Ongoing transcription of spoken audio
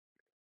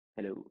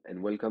Hello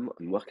and welcome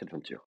on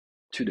WorkAdventure.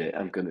 Today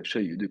I'm going to show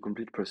you the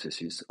complete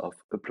processes of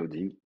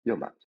uploading your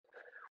map.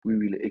 We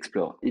will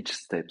explore each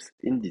steps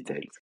in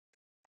detail.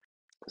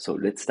 So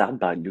let's start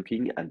by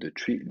looking at the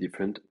three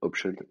different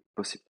options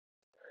possible.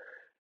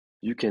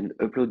 You can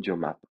upload your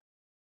map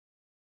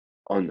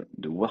on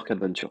the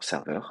WorkAdventure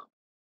server.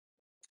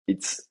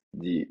 It's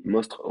the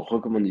most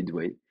recommended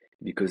way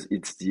because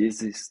it's the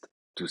easiest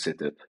to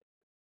set up,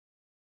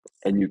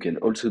 and you can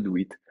also do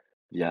it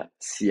via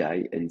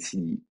CI and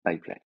CD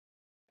pipeline.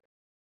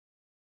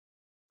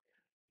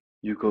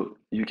 You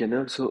can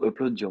also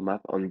upload your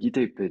map on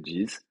GitHub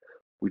pages,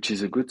 which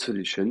is a good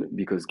solution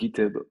because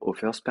GitHub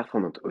offers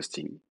performant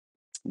hosting.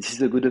 This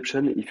is a good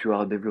option if you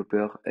are a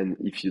developer and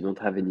if you don't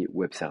have any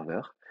web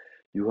server.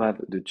 You have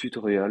the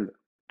tutorial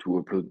to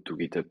upload to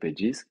GitHub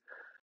pages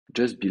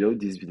just below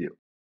this video.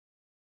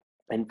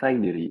 And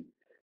finally,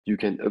 you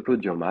can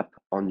upload your map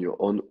on your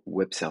own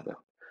web server.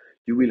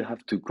 You will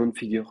have to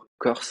configure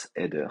course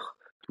header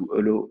to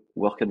allow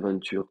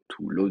WorkAdventure to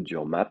load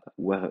your map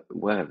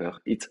wherever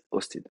it's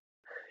hosted.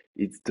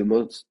 It's the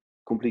most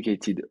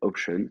complicated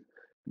option,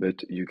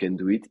 but you can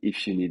do it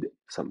if you need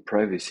some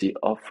privacy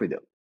or freedom.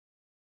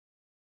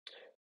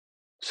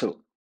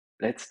 So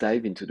let's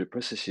dive into the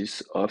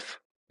processes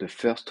of the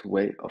first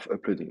way of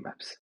uploading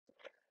maps.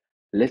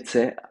 Let's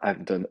say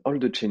I've done all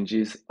the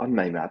changes on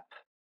my map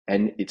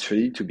and it's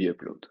ready to be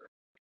uploaded.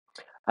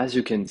 As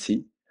you can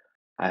see,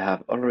 I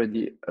have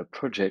already a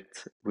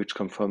project which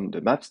comes from the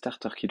map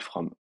starter kit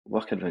from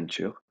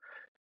WorkAdventure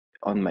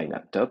on my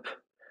laptop.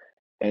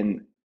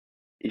 And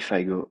if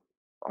I go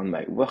on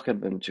my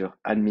WorkAdventure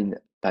admin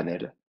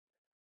panel,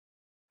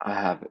 I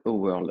have a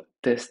world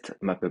test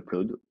map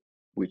upload,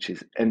 which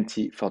is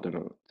empty for the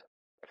moment.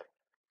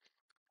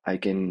 I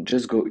can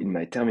just go in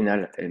my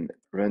terminal and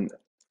run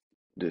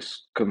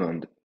this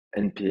command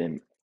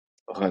npm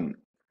run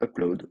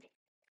upload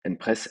and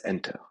press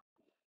enter.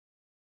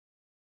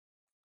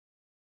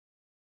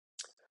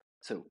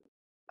 So,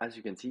 as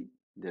you can see,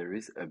 there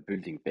is a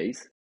building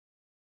phase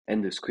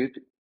and the script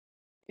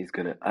is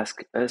going to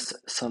ask us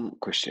some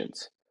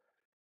questions.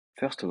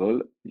 First of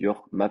all,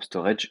 your map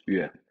storage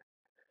URL.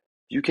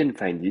 You can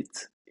find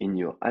it in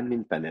your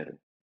admin panel.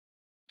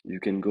 You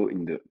can go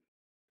in the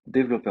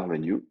developer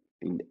menu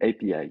in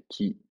API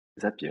key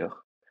Zapier.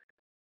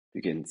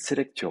 You can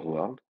select your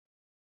world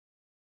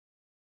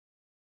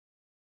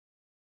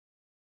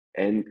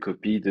and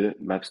copy the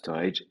map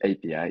storage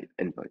API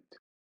endpoint.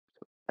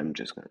 So I'm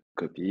just going to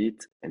copy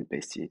it and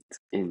paste it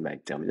in my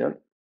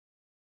terminal.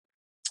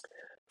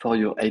 For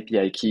your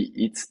API key,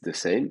 it's the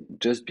same,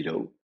 just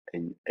below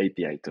an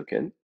API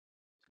token.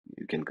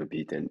 You can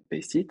copy it and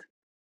paste it.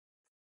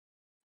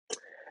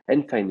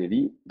 And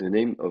finally, the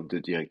name of the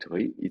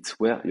directory, it's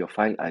where your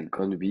file are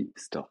going to be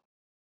stored.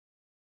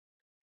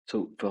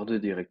 So for the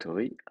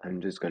directory, I'm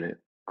just going to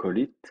call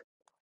it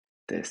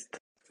test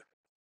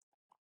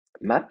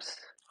maps.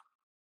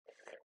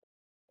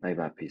 My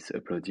map is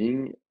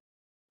uploading.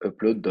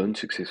 Upload done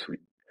successfully.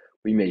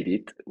 We made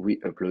it. We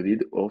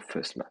uploaded our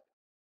first map.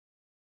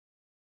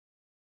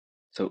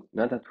 So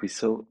now that we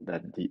saw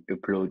that the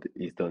upload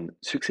is done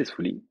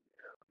successfully,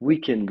 we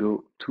can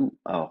go to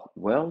our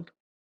world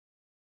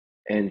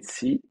and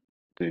see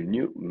the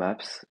new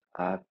maps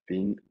have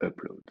been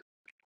uploaded.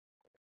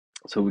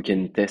 So we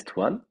can test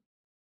one.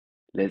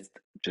 Let's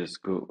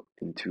just go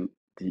into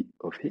the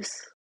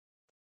office.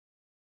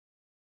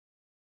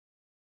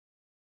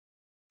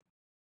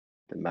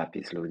 The map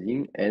is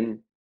loading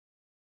and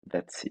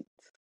that's it.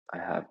 I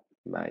have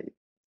my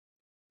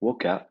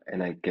walker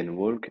and I can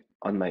walk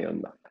on my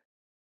own map.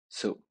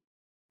 So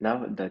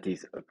now that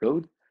is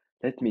uploaded,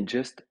 let me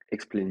just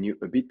explain you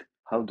a bit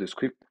how the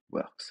script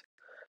works.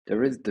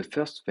 There is the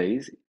first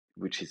phase,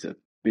 which is a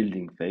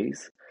building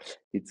phase.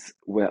 It's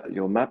where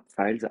your map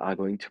files are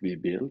going to be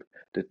built,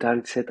 the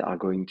tile set are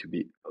going to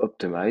be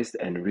optimized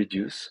and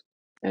reduced,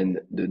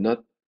 and the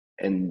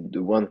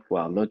ones who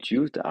are not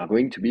used are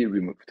going to be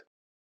removed.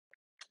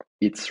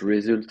 It's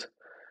result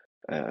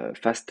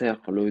faster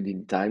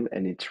loading time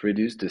and it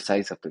reduces the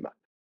size of the map.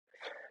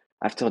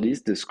 After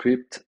this, the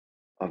script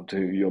of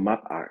your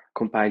map are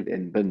compiled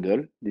and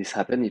bundled. This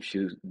happens if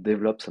you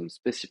develop some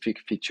specific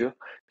feature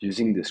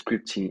using the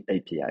scripting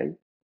API.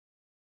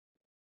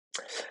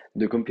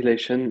 The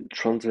compilation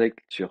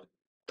translates your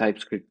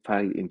TypeScript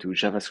file into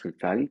JavaScript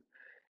file,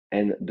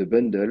 and the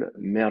bundle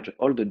merge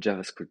all the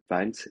JavaScript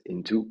files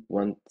into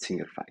one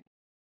single file.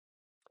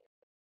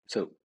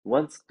 So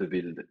once the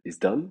build is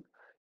done,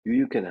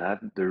 you can have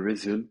the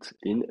result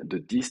in the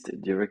dist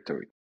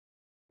directory.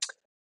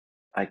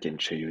 I can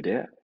show you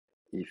there.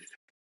 If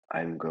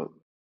I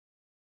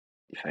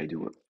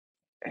do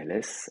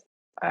ls,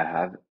 I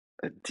have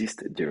a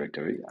dist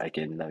directory. I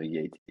can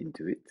navigate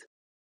into it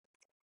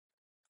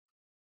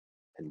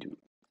and do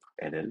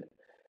ll,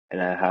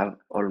 and I have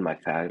all my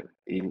files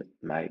in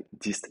my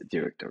dist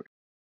directory.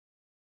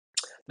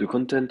 The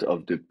content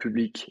of the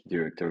public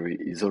directory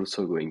is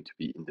also going to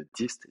be in the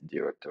dist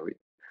directory.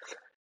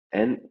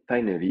 And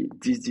finally,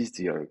 this dist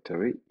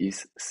directory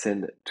is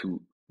sent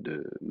to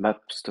the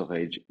map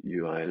storage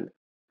URL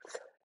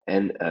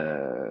and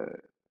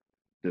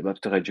the map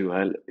storage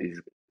URL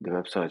is the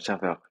map storage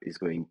server is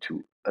going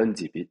to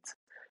unzip it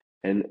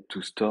and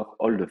to store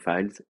all the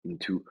files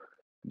into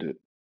the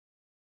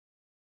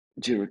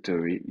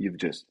directory you've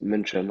just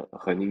mentioned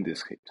running the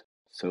script.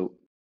 So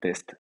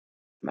test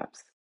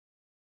maps.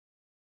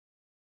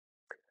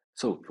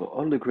 So for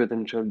all the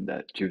credentials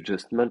that you've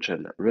just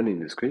mentioned running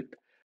the script,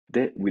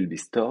 they will be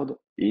stored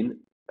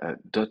in a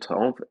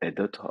 .env, a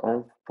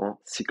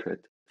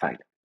 .env.secret file.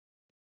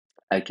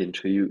 I can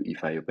show you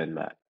if I open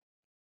my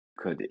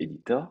code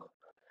editor.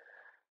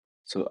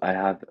 So I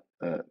have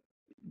a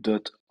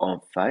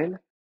 .env file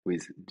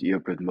with the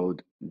upload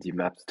mode, the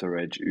map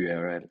storage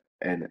URL,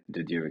 and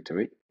the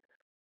directory,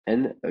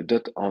 and a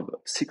 .env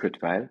secret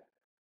file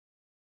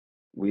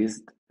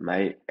with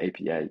my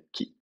API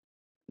key,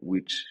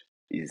 which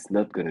is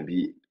not going to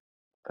be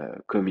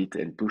commit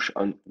and push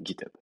on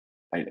GitHub.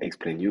 I'll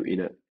explain you in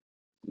a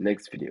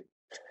next video.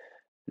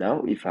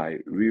 Now, if I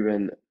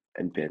rerun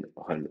npm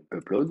run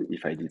upload,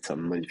 if I did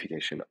some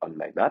modification on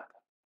my map,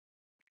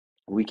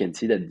 we can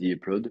see that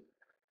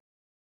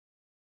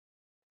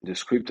the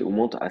script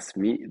won't ask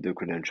me the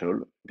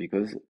credential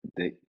because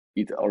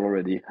it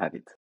already have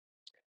it.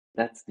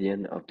 That's the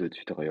end of the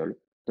tutorial.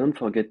 Don't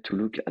forget to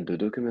look at the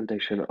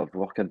documentation of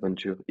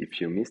WorkAdventure if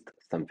you missed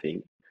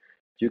something.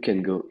 You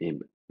can go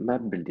in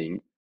Map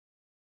Building,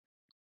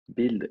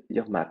 Build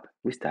Your Map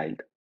with Style,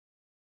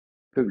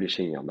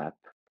 Publishing Your Map,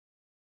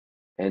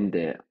 and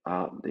there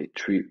are the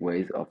 3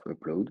 ways of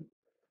upload.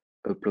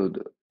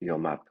 Upload your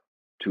map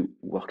to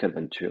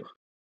WorkAdventure,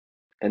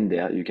 and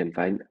there you can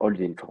find all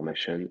the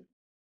information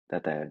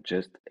that I have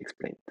just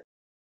explained.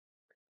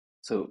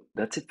 So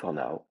that's it for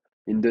now.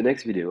 In the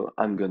next video,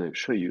 I'm gonna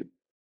show you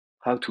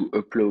how to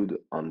upload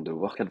on the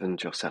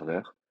WorkAdventure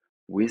server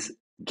with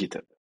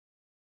GitHub.